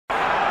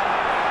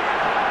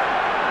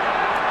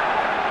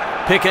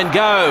Pick and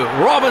go.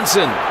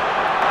 Robinson.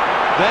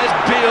 There's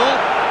Beale.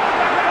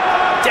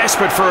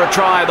 Desperate for a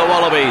try, the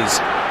Wallabies.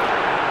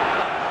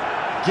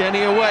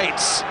 Genny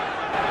awaits.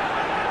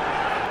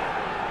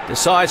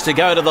 Decides to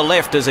go to the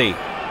left, does he?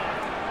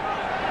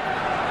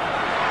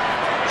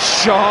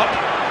 Sharp.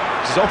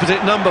 His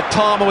opposite number,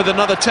 Palmer, with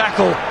another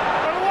tackle.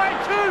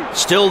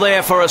 Still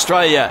there for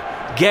Australia.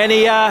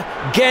 Genia.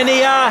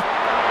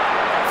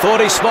 Thought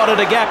he spotted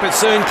a gap, it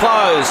soon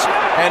closed.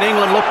 And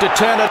England looked to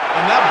turn it.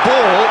 And that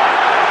ball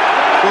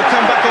will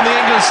come back on the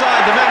England side.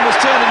 The man was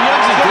turning.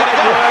 Youngs has got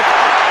it work.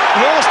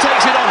 Laws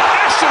takes it on.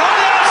 Ashton on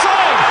the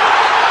outside.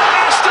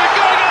 Ashton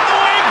going up the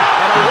wing.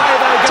 And away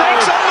they go.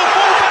 Takes on the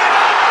fullback.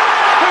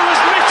 Who was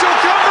Mitchell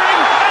covering?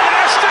 And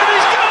Ashton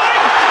is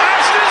going.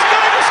 Ashton's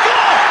going to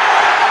score.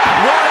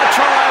 What a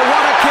try,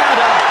 what a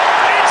counter.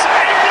 It's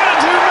England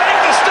who make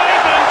the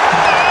statement.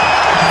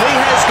 He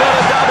has got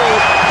a double.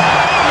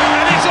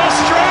 And it's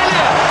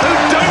Australia who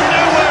don't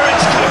know where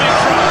it's coming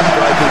from.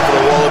 Breaking for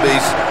the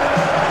Wallabies.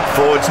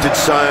 Forwards did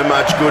so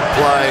much good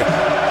play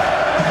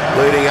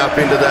leading up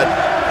into that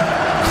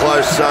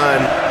close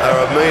zone. They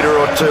were a metre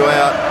or two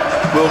out.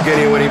 Will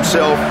Genny went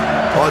himself.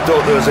 I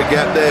thought there was a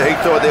gap there. He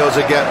thought there was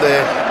a gap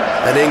there.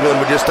 And England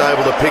were just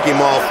able to pick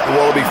him off. The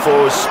Wallaby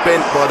forwards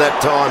spent by that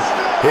time.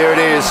 Here it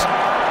is.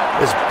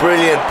 There's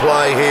brilliant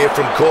play here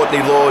from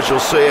Courtney Laws. You'll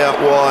see out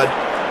wide.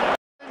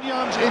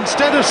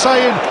 Instead of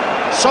saying,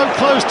 so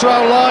close to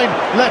our line,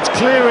 let's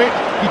clear it,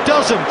 he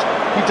doesn't.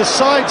 He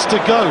decides to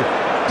go.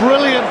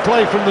 Brilliant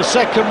play from the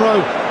second row.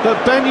 But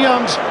Ben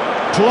Youngs,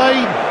 play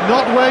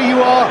not where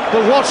you are,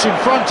 but what's in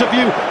front of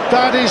you.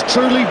 That is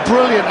truly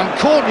brilliant. And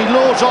Courtney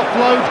Laws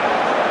offload.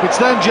 It's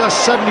then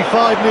just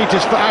 75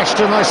 metres for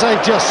Ashton. I say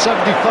just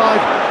 75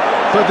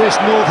 for this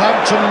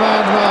Northampton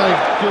man. My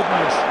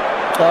goodness.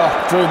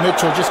 Drew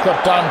Mitchell just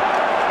got done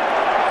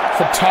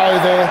for toe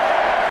there.